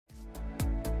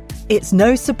It's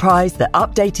no surprise that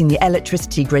updating the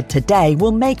electricity grid today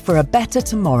will make for a better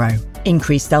tomorrow.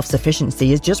 Increased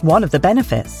self-sufficiency is just one of the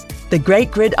benefits. The Great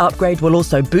Grid Upgrade will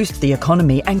also boost the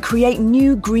economy and create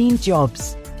new green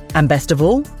jobs. And best of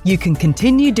all, you can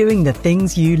continue doing the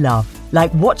things you love,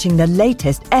 like watching the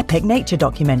latest epic nature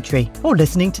documentary or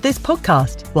listening to this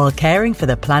podcast while caring for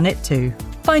the planet too.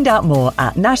 Find out more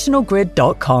at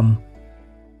nationalgrid.com.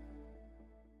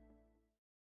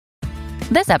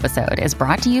 This episode is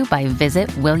brought to you by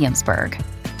Visit Williamsburg.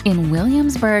 In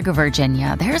Williamsburg,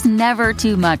 Virginia, there's never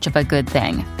too much of a good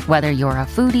thing. Whether you're a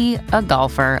foodie, a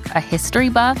golfer, a history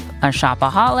buff, a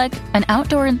shopaholic, an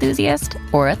outdoor enthusiast,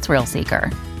 or a thrill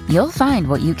seeker, you'll find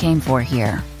what you came for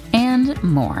here and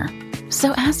more.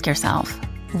 So ask yourself,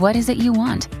 what is it you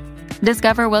want?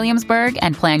 Discover Williamsburg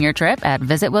and plan your trip at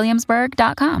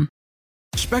visitwilliamsburg.com.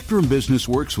 Spectrum Business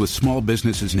works with small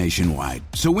businesses nationwide,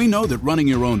 so we know that running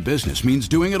your own business means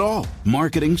doing it all.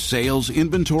 Marketing, sales,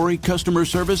 inventory, customer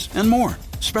service, and more.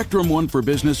 Spectrum One for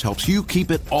Business helps you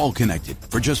keep it all connected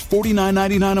for just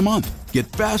 $49.99 a month. Get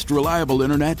fast, reliable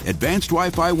internet, advanced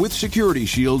Wi-Fi with Security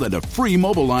Shield, and a free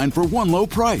mobile line for one low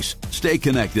price. Stay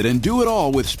connected and do it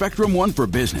all with Spectrum One for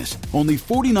Business. Only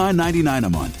 $49.99 a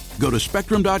month. Go to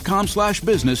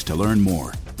spectrum.com/business to learn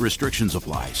more. Restrictions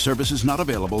apply. Services not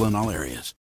available in all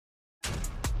areas.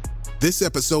 This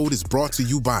episode is brought to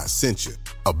you by Essentia.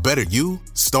 A better you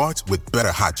starts with better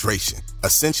hydration.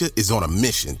 Essentia is on a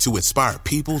mission to inspire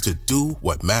people to do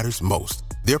what matters most.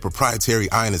 Their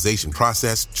proprietary ionization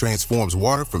process transforms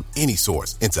water from any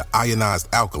source into ionized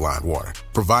alkaline water,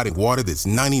 providing water that's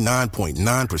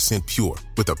 99.9% pure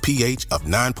with a pH of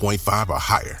 9.5 or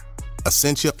higher.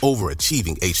 Essentia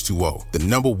overachieving H2O, the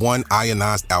 #1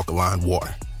 ionized alkaline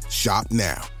water. Shop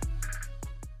now.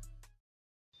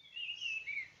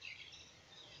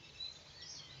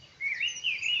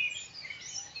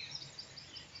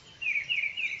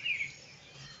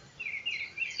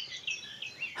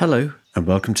 Hello, and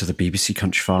welcome to the BBC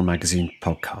Countryfile magazine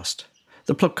podcast,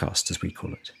 the Plugcast as we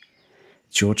call it.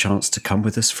 It's your chance to come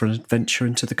with us for an adventure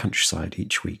into the countryside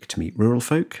each week to meet rural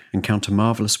folk, encounter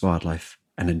marvellous wildlife,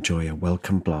 and enjoy a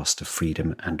welcome blast of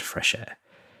freedom and fresh air.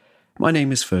 My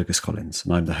name is Fergus Collins,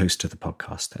 and I'm the host of the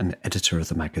podcast and editor of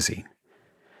the magazine.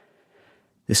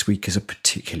 This week is a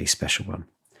particularly special one.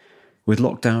 With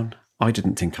lockdown, I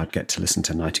didn't think I'd get to listen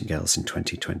to Nightingales in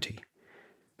 2020.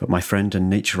 But my friend and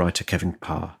nature writer Kevin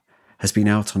Parr has been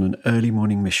out on an early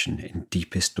morning mission in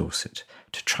deepest Dorset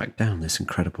to track down this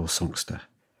incredible songster.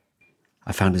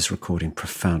 I found his recording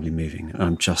profoundly moving, and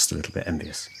I'm just a little bit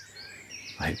envious.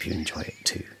 I hope you enjoy it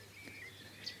too.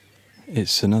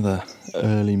 It's another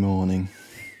early morning,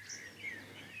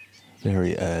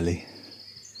 very early,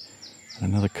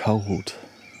 and another cold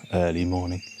early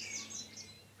morning.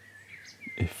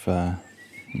 If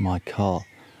my car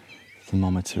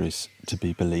thermometer is to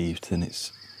be believed, then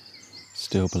it's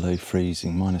still below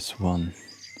freezing, -1.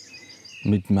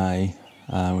 Mid-May,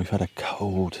 we've had a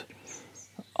cold,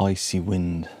 icy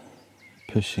wind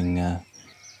pushing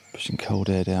cold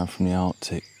air down from the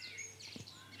Arctic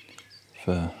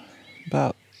for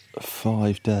about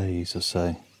 5 days or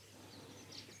so.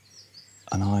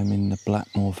 And I'm in the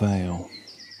Blackmore Vale,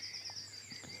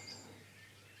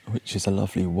 which is a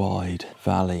lovely wide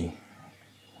valley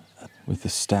with the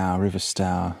Stour, River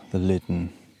Stour, the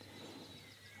Liddon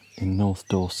in North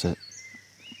Dorset.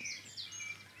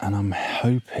 And I'm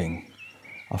hoping,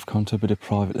 I've come to a bit of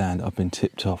private land, I've been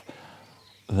tipped off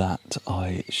that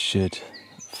I should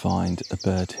find a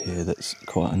bird here that's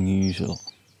quite unusual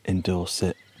in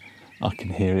Dorset. I can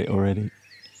hear it already.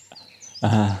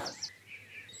 And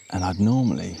I'd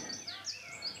normally,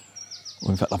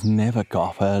 well, in fact I've never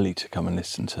got up early to come and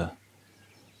listen to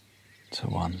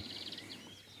one.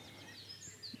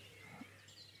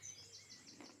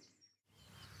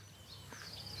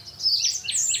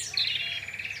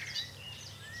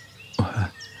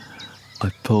 I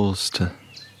paused to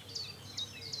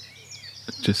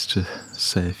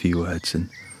say a few words, and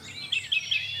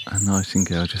a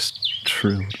nightingale just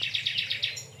trilled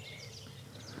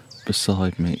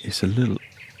beside me. It's a little,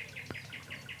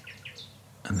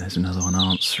 and there's another one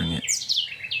answering it.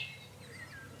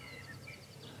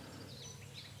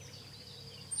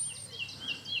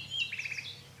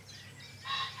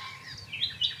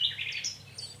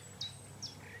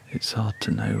 It's hard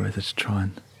to know whether to try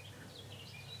and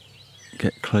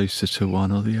get closer to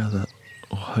one or the other,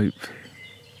 or hope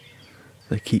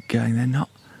they keep going.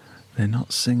 They're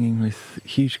not singing with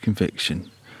huge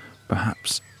conviction.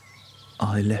 Perhaps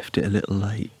I left it a little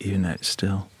late, even though it's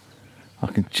still, I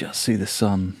can just see the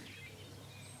sun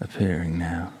appearing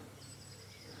now.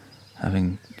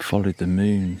 Having followed the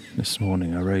moon this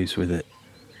morning, I rose with it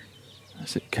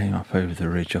as it came up over the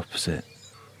ridge opposite.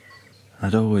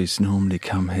 I'd always normally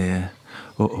come here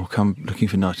or come looking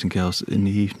for nightingales in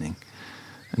the evening.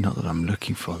 And not that I'm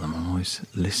looking for them, I'm always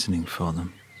listening for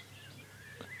them.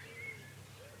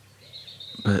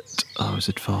 But I was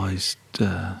advised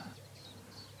that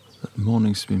the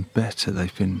mornings have been better.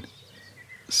 They've been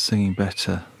singing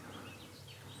better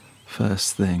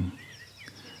first thing.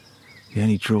 The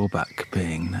only drawback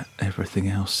being that everything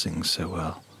else sings so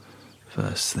well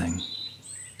first thing,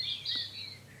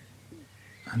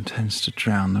 and tends to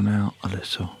drown them out a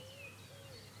little.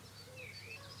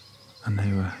 And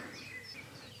they were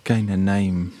gained a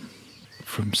name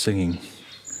from singing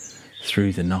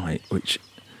through the night, which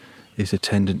is a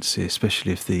tendency,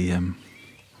 especially if the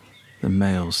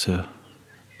males are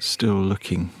still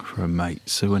looking for a mate.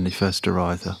 So when they first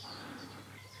arrive, they'll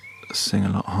sing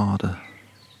a lot harder.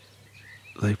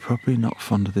 They're probably not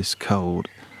fond of this cold,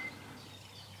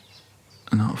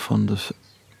 not fond of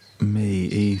me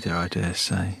either, I dare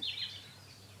say.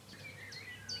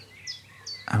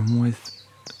 And with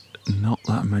not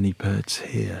that many birds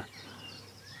here,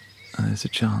 there's a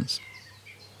chance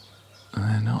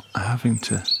they're not having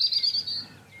to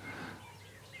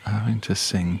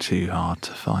sing too hard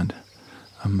to find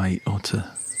a mate or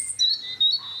to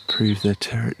prove their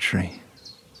territory,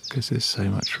 because there's so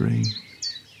much room.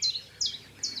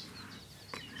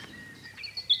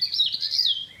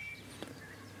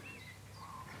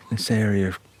 This area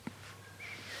of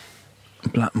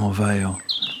Blackmore Vale,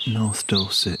 North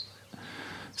Dorset,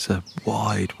 it's a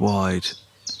wide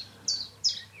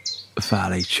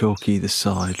valley, chalk either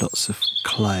side, lots of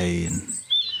clay and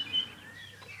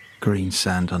green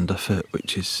sand underfoot,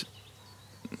 which is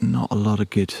not a lot of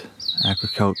good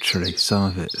agriculturally, some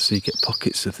of it. So you get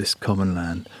pockets of this common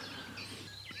land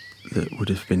that would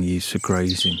have been used for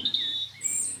grazing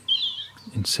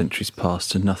in centuries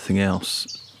past and nothing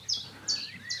else.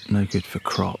 No good for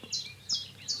crop.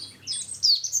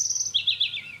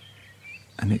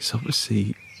 And it's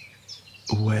obviously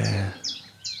where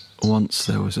once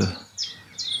there was a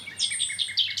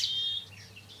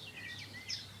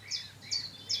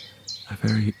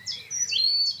very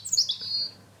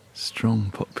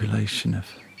strong population of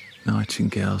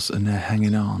nightingales, and they're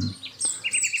hanging on,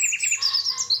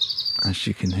 as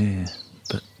you can hear,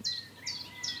 but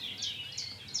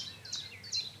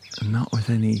not with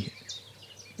any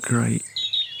great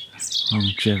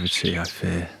longevity, I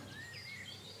fear.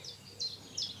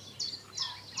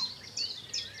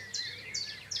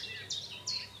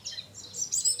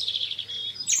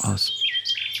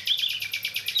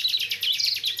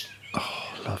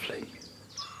 Lovely.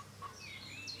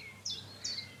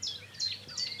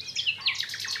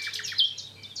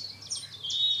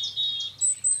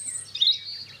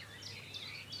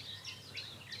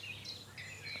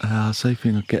 I was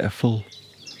hoping I'd get a full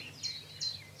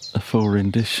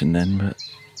rendition then, but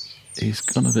he's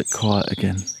gone a bit quiet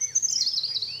again.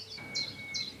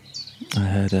 I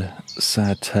heard a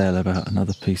sad tale about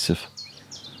another piece of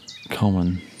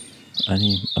common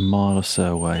only a mile or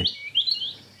so away,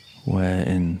 where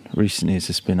in recent years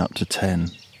there's been up to 10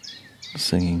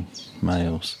 singing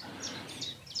males,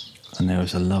 and there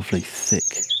was a lovely thick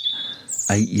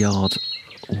 8-yard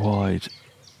wide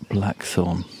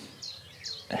blackthorn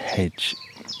hedge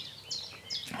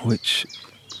which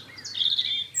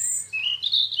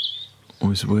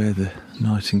was where the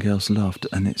nightingales loved,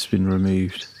 and it's been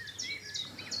removed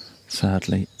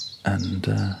sadly, and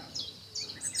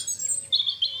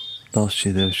last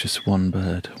year there was just one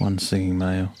bird, one singing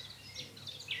male.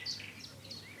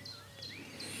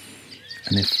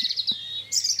 And if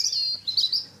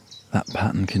that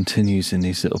pattern continues in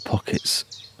these little pockets,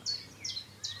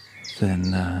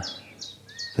 then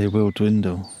they will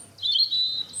dwindle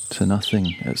to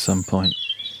nothing at some point.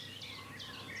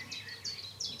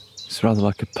 It's rather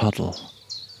like a puddle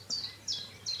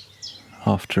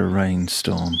after a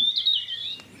rainstorm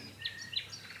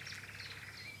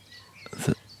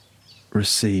that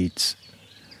recedes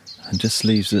and just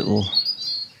leaves little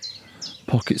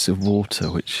pockets of water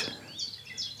where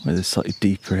there's slightly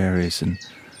deeper areas, and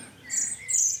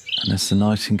as the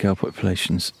nightingale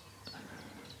populations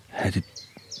headed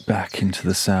back into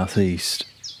the southeast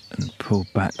and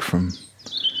pulled back from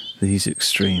these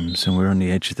extremes, and we're on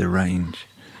the edge of the range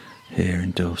here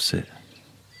in Dorset,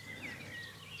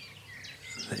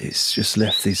 it's just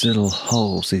left these little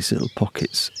holes, these little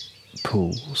pockets,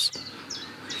 pools,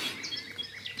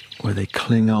 where they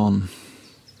cling on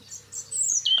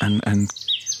and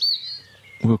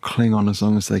will cling on as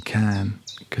long as they can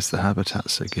because the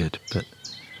habitats are good, but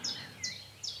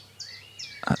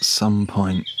at some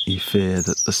point you fear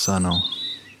that the sun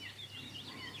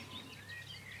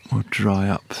will dry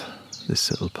up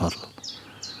this little puddle,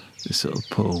 this little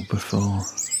pool, before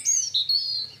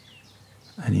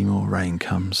any more rain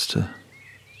comes to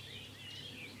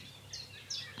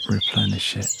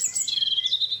replenish it.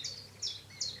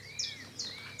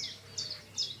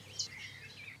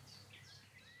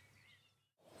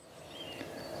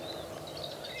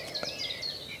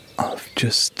 I've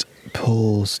just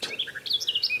paused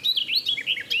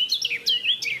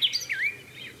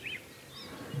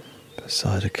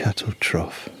beside a cattle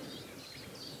trough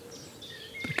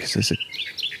because there's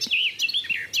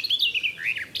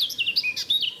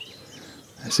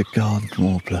a garden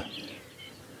warbler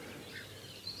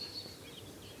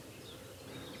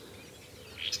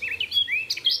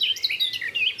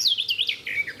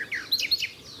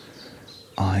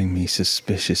eyeing me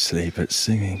suspiciously but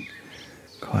singing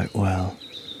quite well.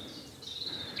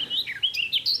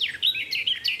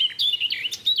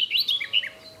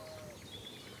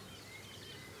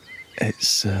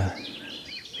 It's a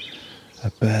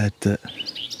bird that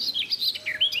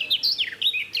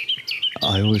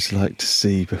I always like to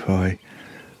see before I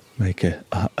make a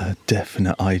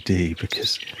definite ID,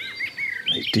 because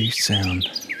they do sound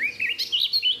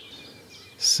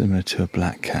similar to a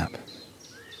blackcap.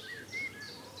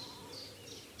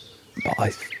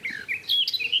 But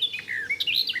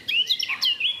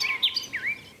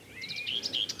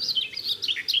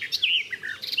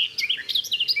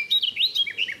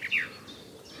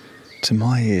to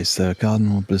my ears, though, a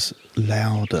garden warbler's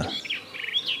louder, a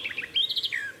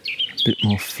bit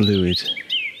more fluid,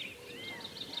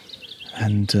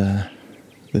 and the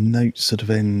notes sort of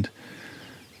end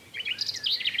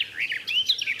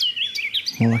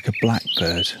more like a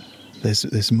blackbird.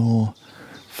 There's more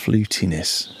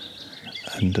flutiness,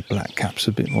 and the blackcap's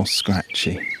a bit more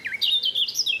scratchy.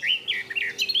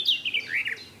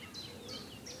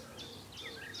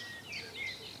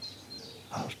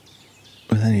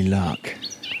 With any luck,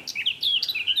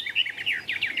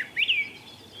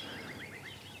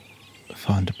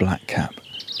 find a blackcap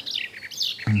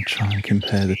and try and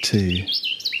compare the two.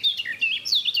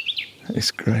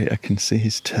 It's great, I can see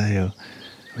his tail.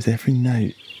 With every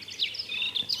note,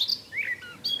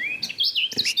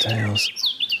 his tail's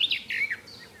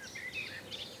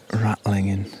rattling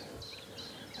in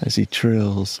as he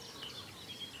trills.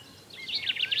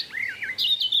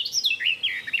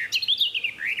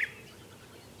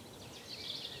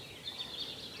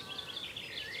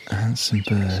 Handsome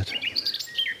bird.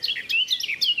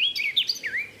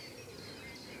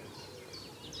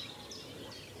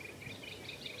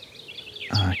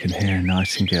 I can hear a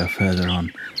nightingale further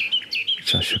on,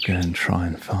 which I shall go and try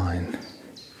and find.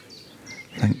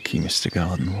 Thank you, Mr.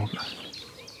 Garden Warbler.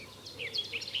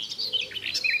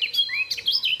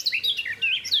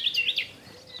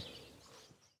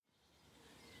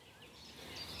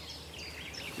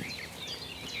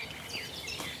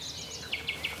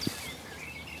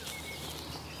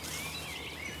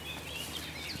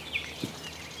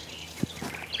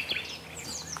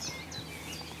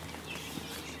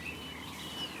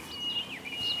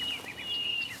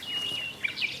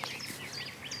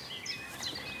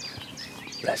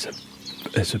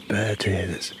 There's a bird here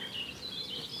that's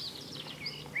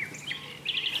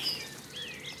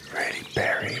really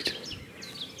buried.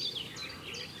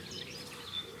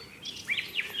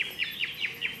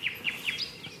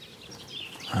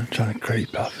 I'm trying to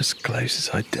creep up as close as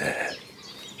I dare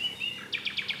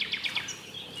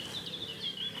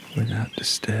without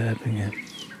disturbing him,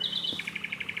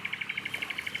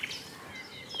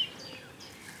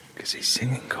 because he's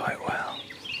singing quite well.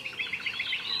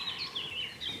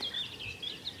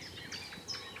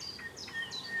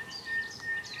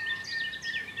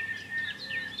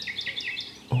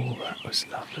 Oh, that was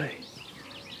lovely.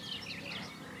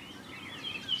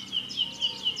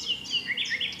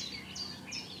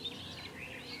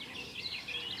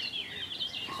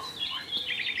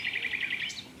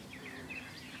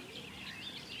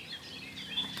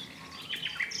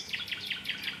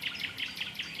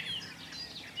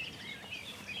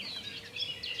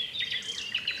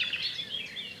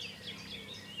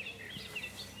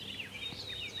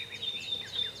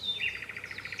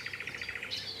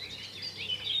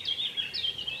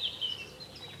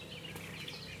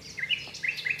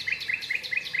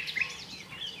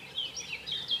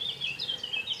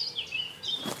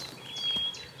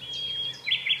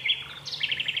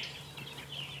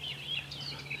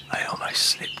 I almost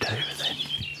slipped over then.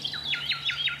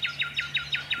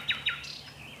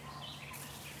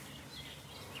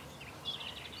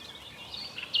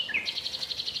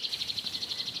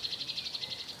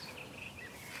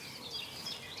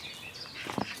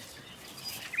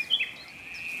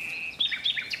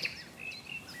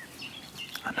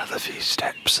 I know Another few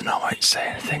steps and I won't say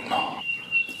anything more.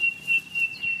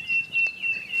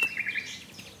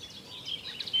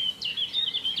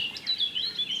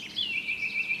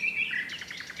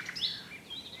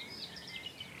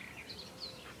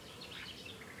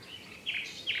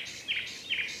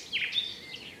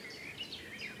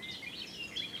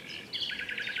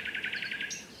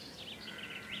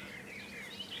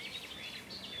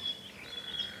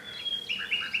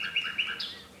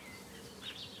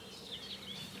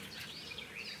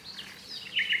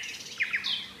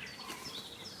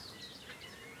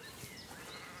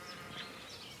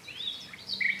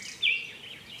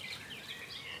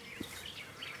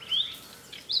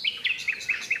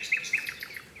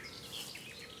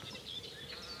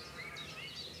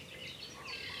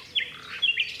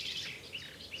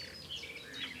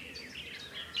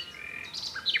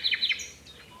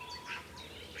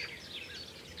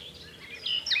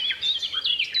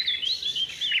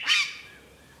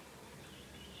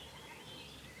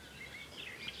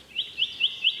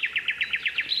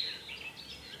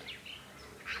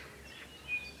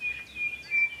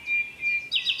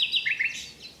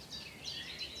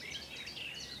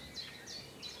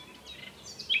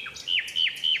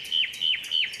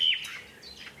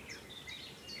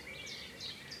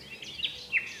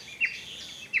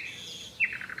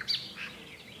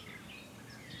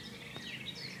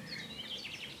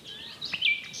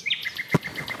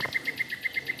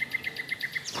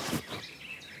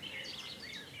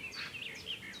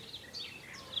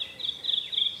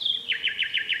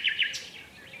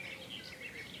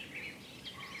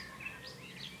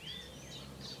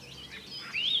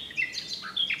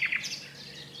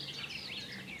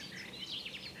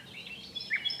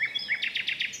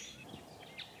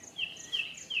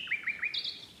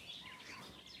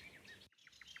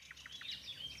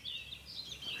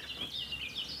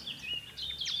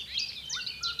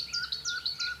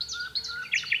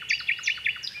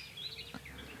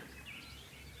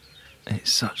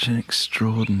 It's such an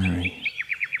extraordinary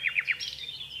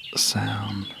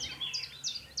sound.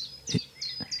 It's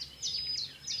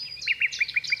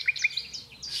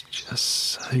just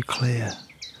so clear.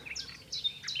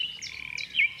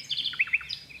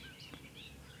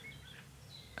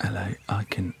 Hello, I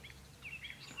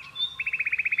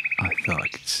thought I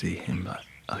could see him, but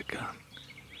I can't.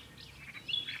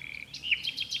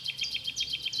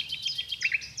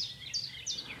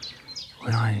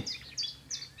 When I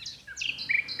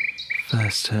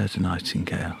first heard a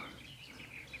nightingale,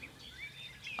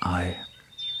 I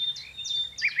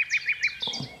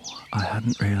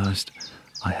hadn't realised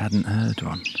I hadn't heard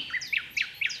one.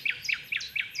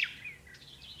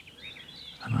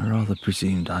 And I rather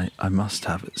presumed I must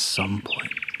have at some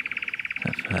point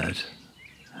have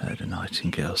heard a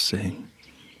nightingale sing.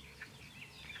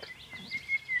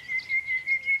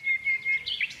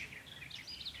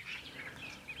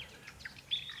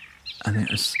 And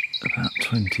it was about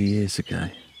 20 years ago,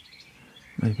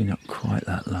 maybe not quite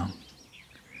that long.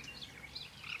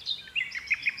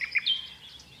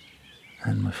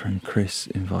 And my friend Chris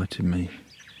invited me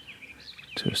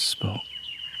to a spot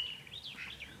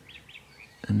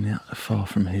far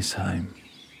from his home.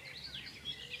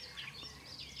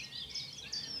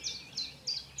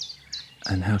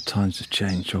 And how times have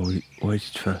changed. While we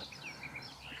waited for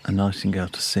a nightingale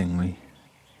to sing, we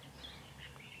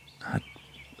had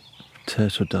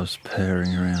turtle doves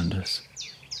purring around us.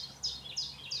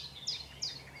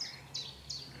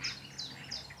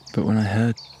 But when I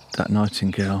heard that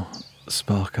nightingale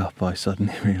spark up, I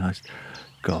suddenly realised,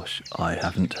 gosh, I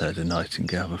haven't heard a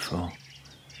nightingale before.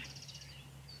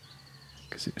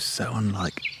 Because it was so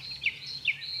unlike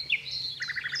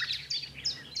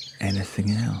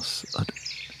anything else I'd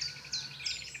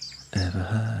ever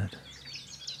heard.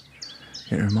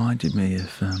 It reminded me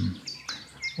of,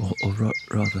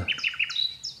 rather,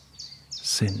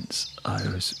 since I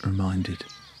was reminded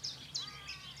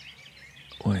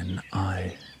when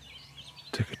I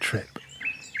took a trip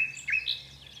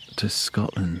to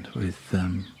Scotland with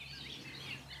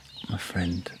my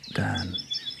friend Dan.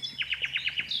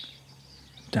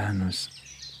 Dan was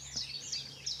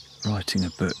writing a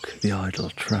book, The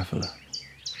Idle Traveller,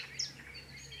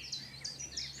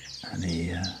 and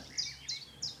he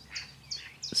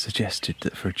suggested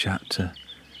that for a chapter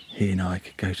he and I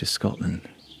could go to Scotland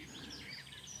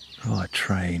via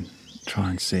train, try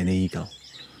and see an eagle,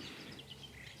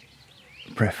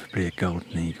 preferably a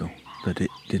golden eagle, but it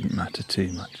didn't matter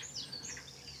too much.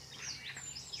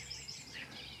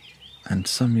 And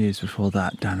some years before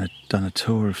that, Dan had done a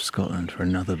tour of Scotland for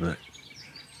another book.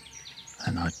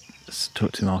 And I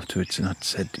talked to him afterwards and I'd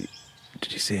said,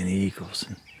 did you see any eagles?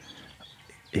 And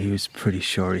he was pretty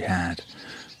sure he had,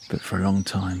 But for a long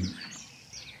time,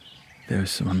 there was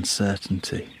some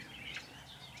uncertainty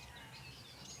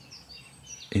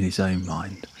in his own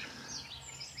mind.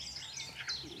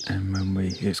 And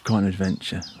it was quite an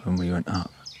adventure when we went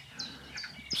up.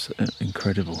 It was an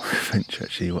incredible adventure,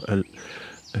 actually.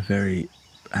 A very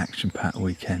action-packed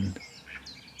weekend.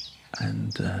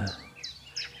 And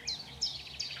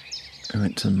we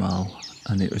went to Mull,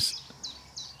 and it was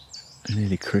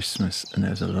nearly Christmas, and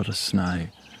there was a lot of snow.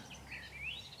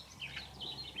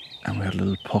 And we had a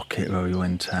little pocket where we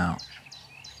went out.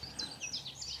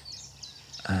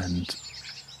 And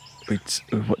we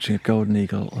were watching a golden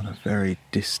eagle on a very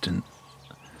distant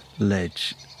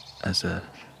ledge as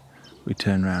we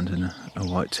turned round and a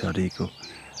white-tailed eagle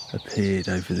appeared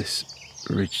over this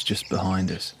ridge just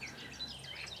behind us,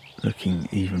 looking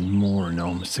even more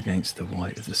enormous against the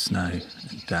white of the snow.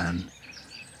 And Dan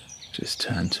just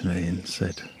turned to me and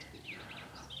said,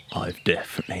 "I've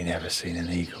definitely never seen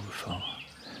an eagle before."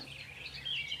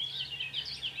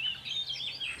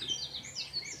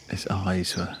 His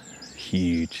eyes were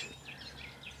huge.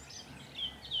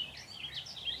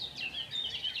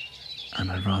 And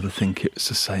I'd rather think it was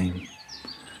the same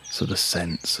sort of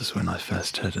sense as when I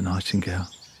first heard a nightingale.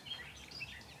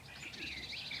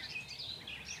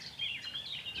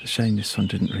 It's a shame this one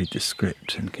didn't read the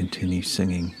script and continue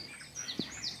singing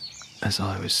as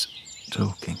I was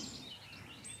talking.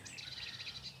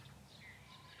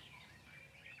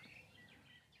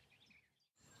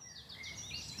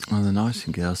 Well, the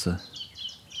nightingales are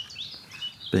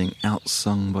being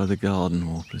outsung by the garden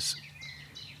warblers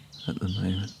at the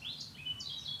moment.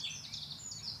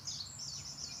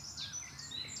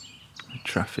 The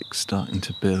traffic's starting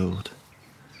to build.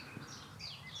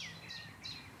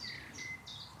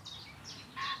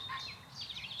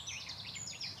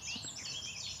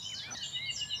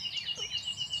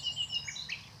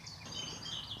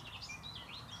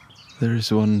 There is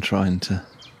one trying to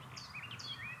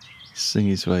sing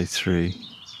his way through,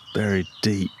 buried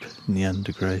deep in the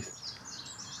undergrowth.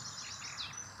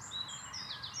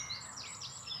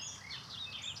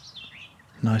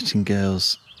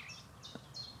 Nightingales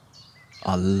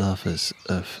are lovers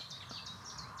of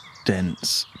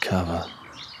dense cover.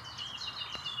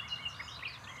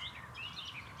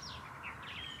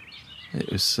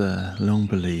 It was long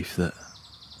believed that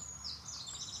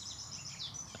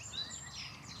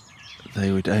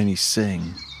they would only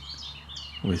sing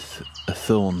with a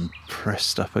thorn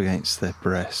pressed up against their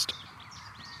breast.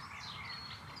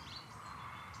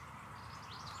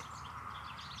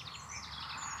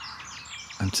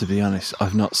 And to be honest,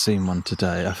 I've not seen one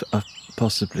today. I've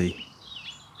possibly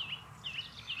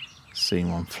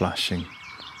seen one flashing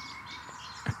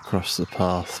across the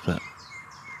path, but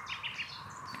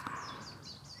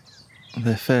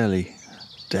they're fairly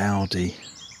dowdy,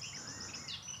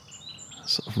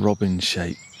 sort of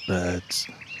robin-shaped birds.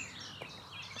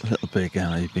 A little bigger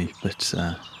maybe, but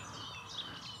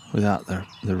without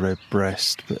the red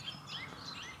breast, but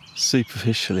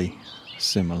superficially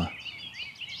similar.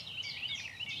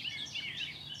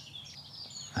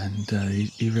 And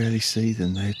you rarely see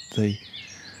them. They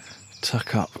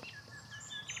tuck up,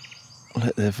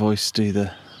 let their voice do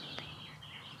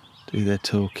their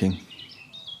talking.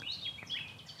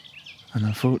 And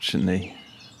unfortunately,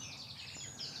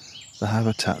 the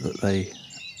habitat that they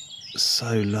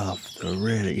so love, the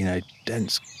really,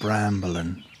 dense bramble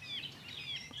and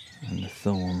the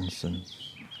thorns and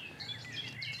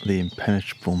the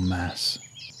impenetrable mass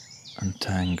and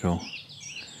tangle,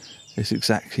 is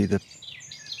exactly the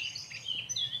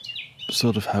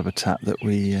sort of habitat that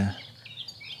we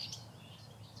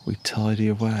tidy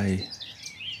away.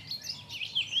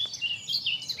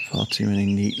 Far too many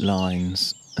neat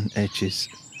lines and edges,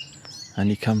 and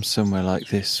you come somewhere like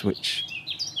this which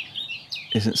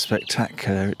isn't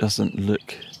spectacular. It doesn't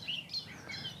look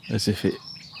as if it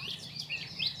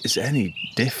is any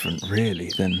different really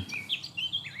than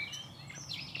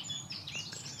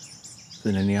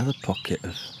any other pocket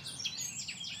of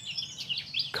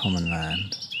common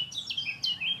land,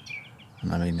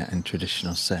 and I mean that in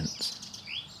traditional sense.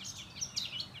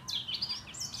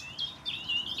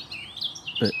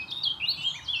 But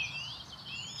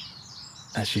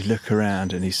as you look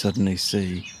around and you suddenly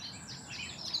see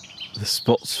the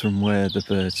spots from where the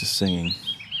birds are singing,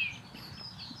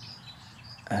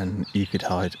 and you could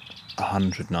hide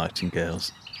 100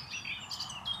 nightingales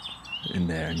in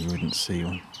there and you wouldn't see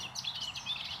one.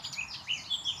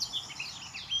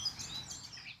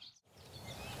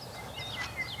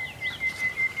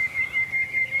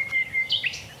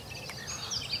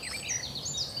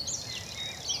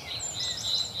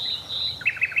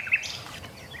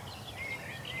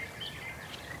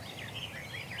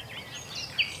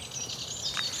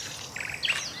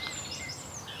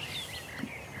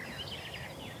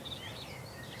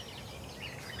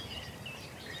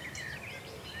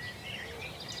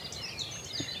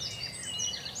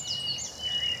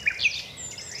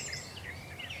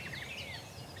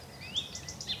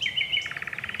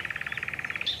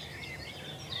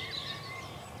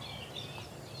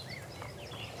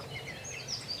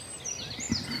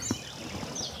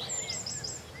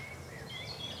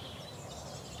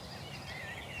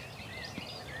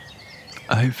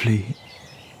 Hopefully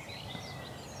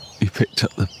you picked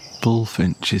up the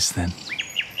bullfinches then.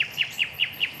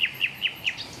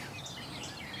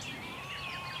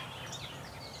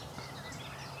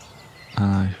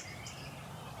 I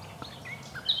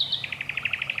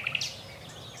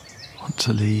want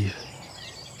to leave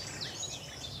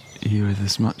you with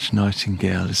as much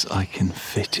nightingale as I can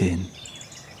fit in,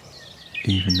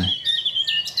 even though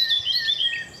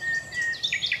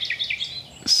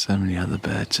so many other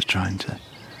birds are trying to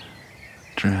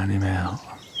drown him out.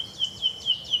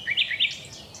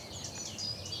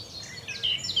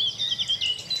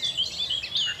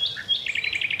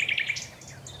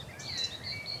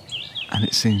 And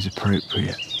it seems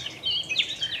appropriate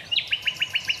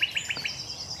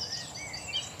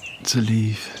to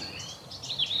leave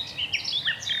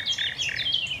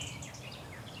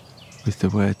with the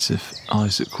words of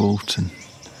Isaac Walton,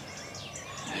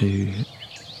 who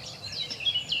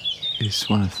is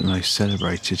one of the most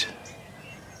celebrated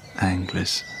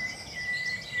anglers.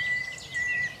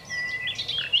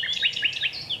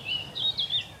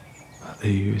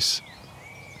 Who is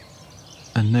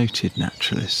a noted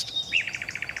naturalist.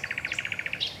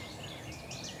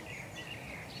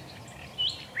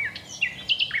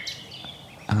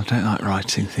 And I don't like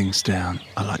writing things down.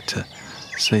 I like to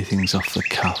say things off the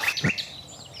cuff, but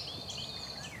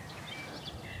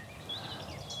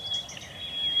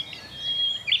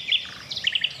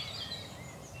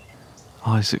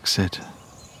Isaac said,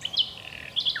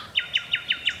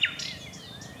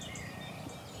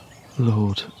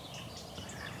 "Lord,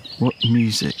 what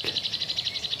music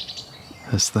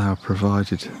hast thou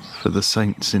provided for the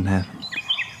saints in heaven,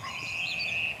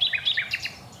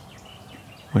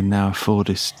 when thou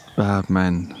affordest bad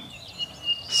men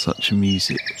such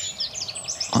music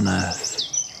on earth."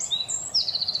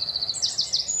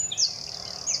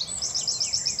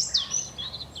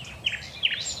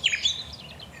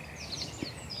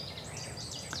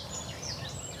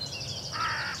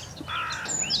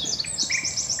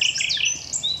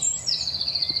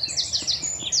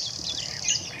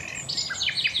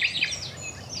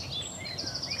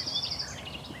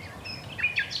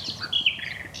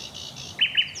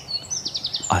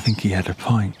 I think he had a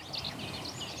point.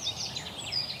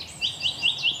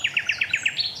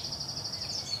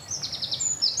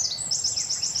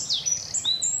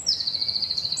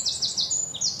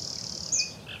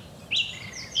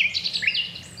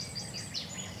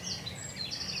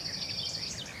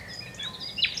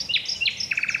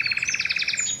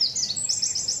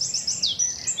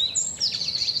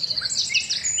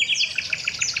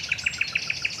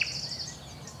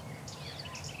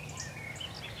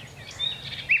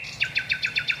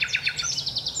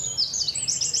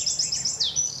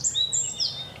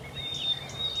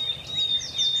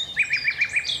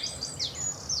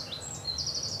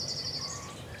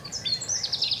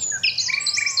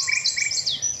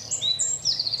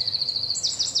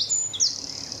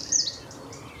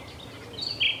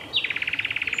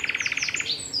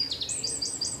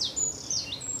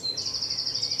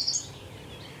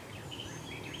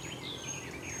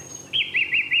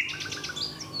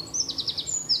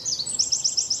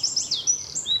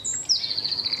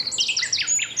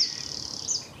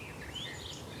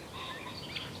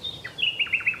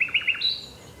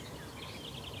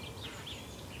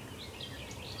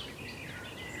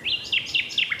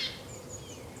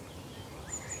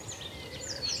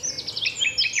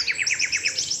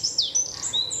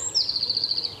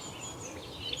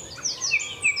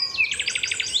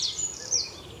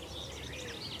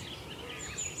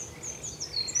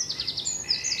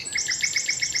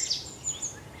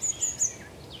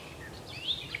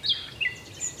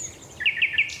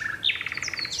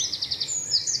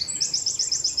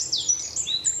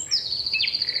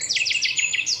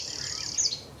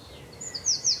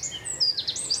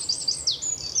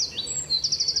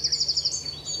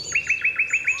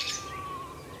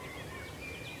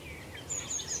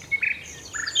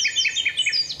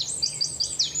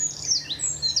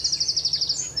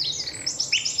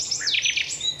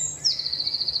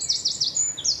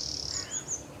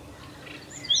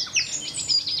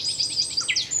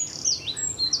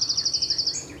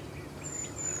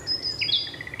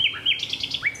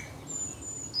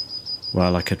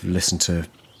 Well, I could listen to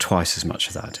twice as much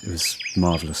of that. It was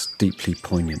marvellous, deeply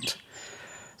poignant.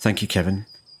 Thank you, Kevin.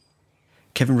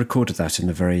 Kevin recorded that in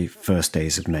the very first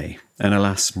days of May, and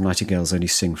alas, nightingales only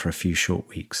sing for a few short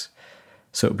weeks.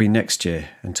 So it'll be next year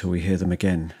until we hear them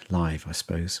again, live, I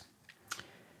suppose.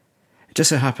 It just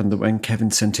so happened that when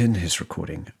Kevin sent in his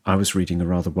recording, I was reading a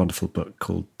rather wonderful book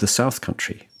called The South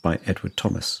Country by Edward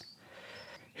Thomas,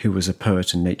 who was a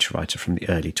poet and nature writer from the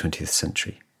early 20th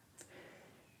century.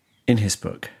 In his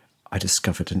book, I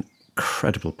discovered an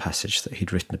incredible passage that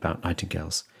he'd written about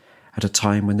nightingales at a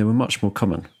time when they were much more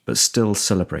common, but still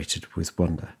celebrated with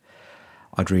wonder.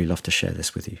 I'd really love to share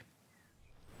this with you.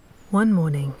 One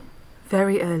morning,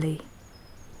 very early,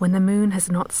 when the moon has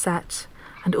not set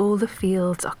and all the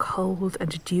fields are cold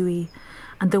and dewy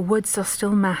and the woods are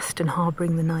still massed and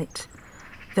harbouring the night,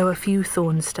 though a few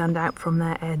thorns stand out from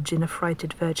their edge in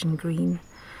affrighted virgin green,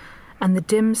 and the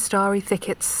dim starry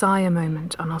thickets sigh a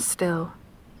moment and are still.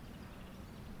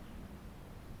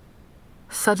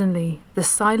 Suddenly, the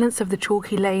silence of the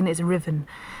chalky lane is riven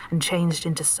and changed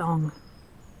into song.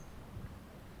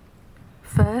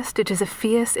 First, it is a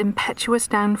fierce, impetuous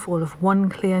downfall of one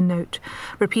clear note,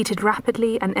 repeated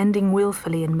rapidly and ending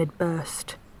wilfully in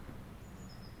mid-burst.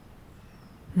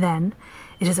 Then,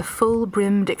 it is a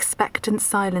full-brimmed, expectant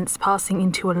silence passing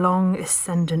into a long,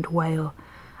 ascendant wail,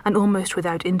 and almost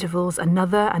without intervals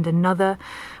another and another,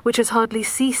 which has hardly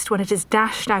ceased when it is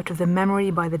dashed out of the memory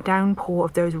by the downpour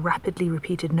of those rapidly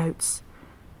repeated notes,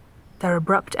 their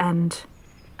abrupt end,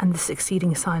 and the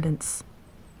succeeding silence.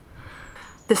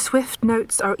 The swift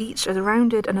notes are each as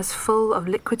rounded and as full of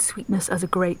liquid sweetness as a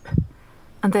grape,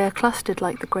 and they are clustered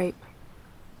like the grape,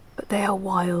 but they are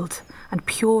wild and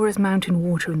pure as mountain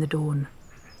water in the dawn.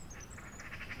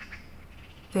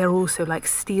 They are also like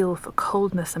steel for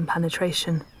coldness and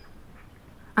penetration,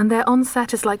 and their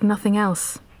onset is like nothing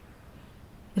else.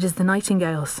 It is the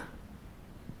nightingales.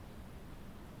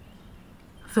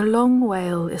 The long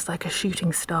wail is like a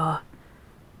shooting star.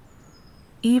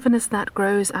 Even as that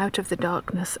grows out of the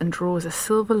darkness and draws a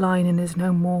silver line and is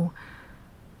no more,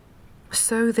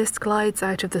 so this glides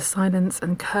out of the silence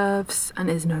and curves and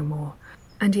is no more.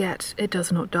 And yet it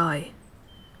does not die,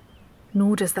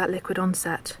 nor does that liquid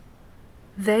onset.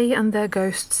 They and their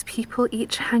ghosts people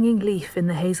each hanging leaf in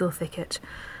the hazel thicket,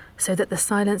 so that the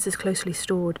silence is closely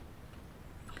stored.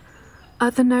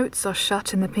 Other notes are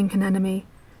shut in the pink anemone,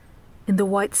 in the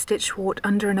white stitchwort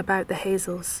under and about the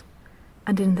hazels,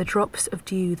 and in the drops of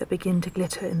dew that begin to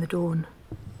glitter in the dawn.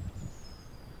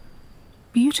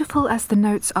 Beautiful as the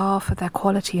notes are for their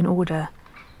quality and order,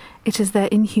 it is their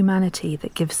inhumanity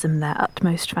that gives them their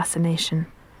utmost fascination,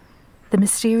 the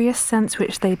mysterious sense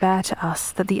which they bear to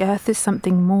us that the earth is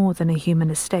something more than a human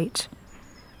estate,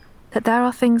 that there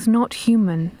are things not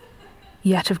human,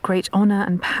 yet of great honour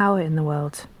and power in the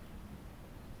world.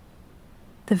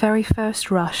 The very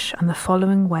first rush and the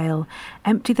following wail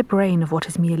empty the brain of what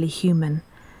is merely human,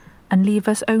 and leave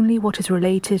us only what is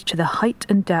related to the height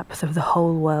and depth of the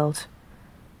whole world.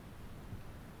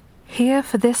 Here,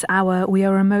 for this hour, we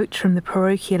are remote from the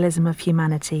parochialism of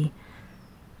humanity.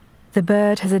 The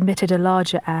bird has admitted a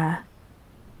larger air.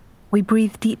 We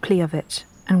breathe deeply of it,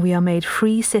 and we are made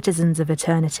free citizens of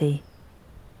eternity.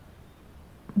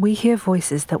 We hear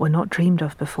voices that were not dreamed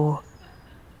of before,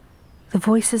 the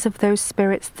voices of those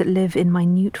spirits that live in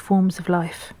minute forms of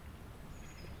life,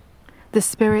 the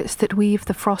spirits that weave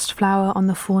the frost flower on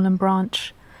the fallen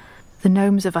branch, the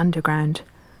gnomes of underground,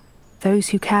 those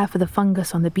who care for the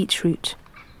fungus on the beetroot,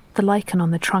 the lichen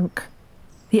on the trunk,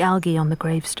 the algae on the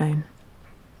gravestone.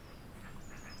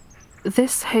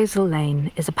 This hazel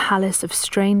lane is a palace of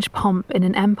strange pomp in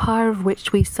an empire of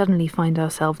which we suddenly find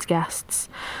ourselves guests,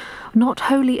 not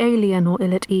wholly alien or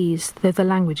ill at ease, though the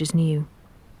language is new.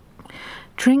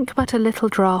 Drink but a little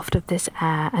draught of this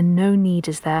air, and no need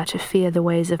is there to fear the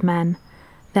ways of men,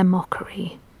 their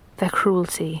mockery, their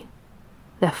cruelty,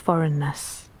 their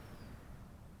foreignness.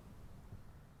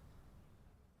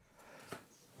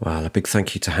 Well, a big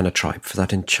thank you to Hannah Tribe for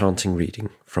that enchanting reading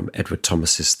from Edward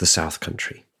Thomas's The South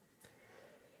Country.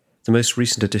 The most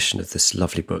recent edition of this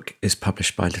lovely book is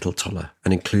published by Little Toller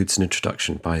and includes an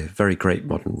introduction by a very great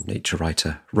modern nature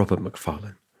writer, Robert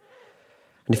Macfarlane.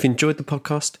 And if you enjoyed the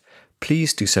podcast,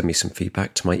 please do send me some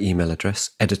feedback to my email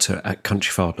address,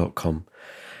 editor@countryfile.com,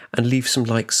 and leave some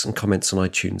likes and comments on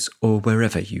iTunes or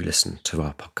wherever you listen to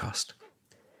our podcast.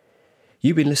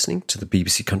 You've been listening to the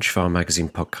BBC Countryfile magazine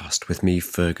podcast with me,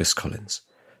 Fergus Collins.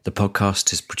 The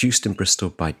podcast is produced in Bristol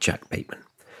by Jack Bateman.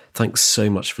 Thanks so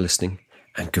much for listening,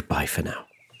 and goodbye for now.